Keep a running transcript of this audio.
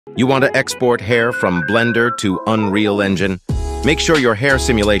You want to export hair from Blender to Unreal Engine? Make sure your hair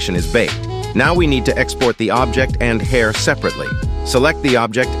simulation is baked. Now we need to export the object and hair separately. Select the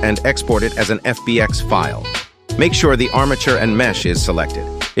object and export it as an FBX file. Make sure the armature and mesh is selected.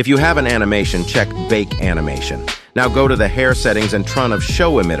 If you have an animation, check Bake Animation. Now go to the hair settings and turn off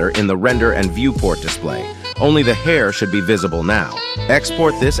Show Emitter in the Render and Viewport display. Only the hair should be visible now.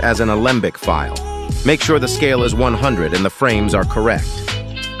 Export this as an Alembic file. Make sure the scale is 100 and the frames are correct.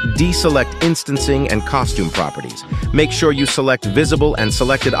 Deselect instancing and costume properties. Make sure you select visible and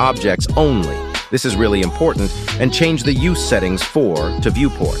selected objects only. This is really important, and change the use settings to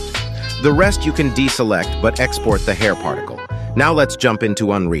viewport. The rest you can deselect but export the hair particle. Now let's jump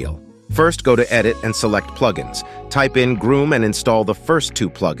into Unreal. First, go to Edit and select Plugins. Type in Groom and install the first 2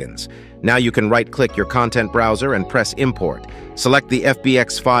 plugins. Now you can right-click your content browser and press Import. Select the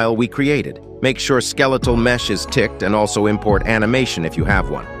FBX file we created. Make sure Skeletal Mesh is ticked and also import Animation if you have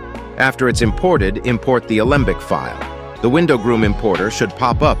one. After it's imported, import the Alembic file. The Window Groom importer should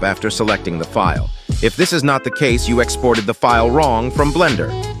pop up after selecting the file. If this is not the case, you exported the file wrong from Blender.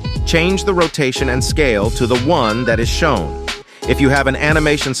 Change the rotation and scale to the one that is shown. If you have an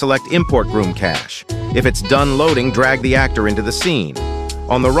animation, select Import Groom Cache. If it's done loading, drag the actor into the scene.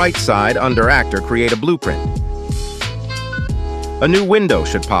 On the right side, under Actor, create a blueprint. A new window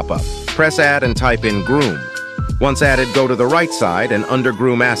should pop up. Press Add and type in Groom. Once added, go to the right side and under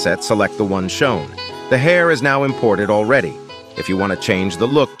Groom Asset, select the one shown. The hair is now imported already. If you want to change the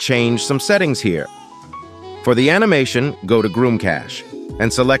look, change some settings here. For the animation, go to Groom Cache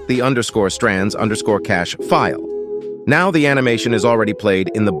and select the _strands_cache file. Now the animation is already played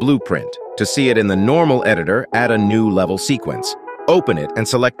in the blueprint. To see it in the normal editor, add a new level sequence. Open it and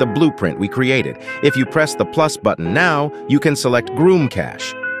select the blueprint we created. If you press the plus button now, you can select Groom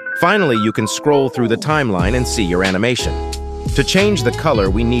Cache. Finally, you can scroll through the timeline and see your animation. To change the color,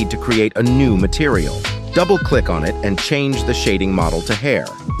 we need to create a new material. Double-click on it and change the shading model to hair.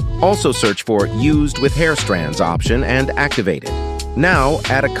 Also search for Used with Hair Strands option and activate it. Now,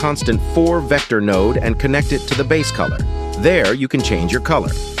 add a constant 4 vector node and connect it to the base color. There, you can change your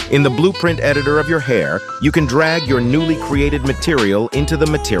color. In the blueprint editor of your hair, you can drag your newly created material into the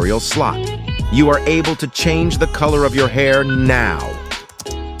material slot. You are able to change the color of your hair now.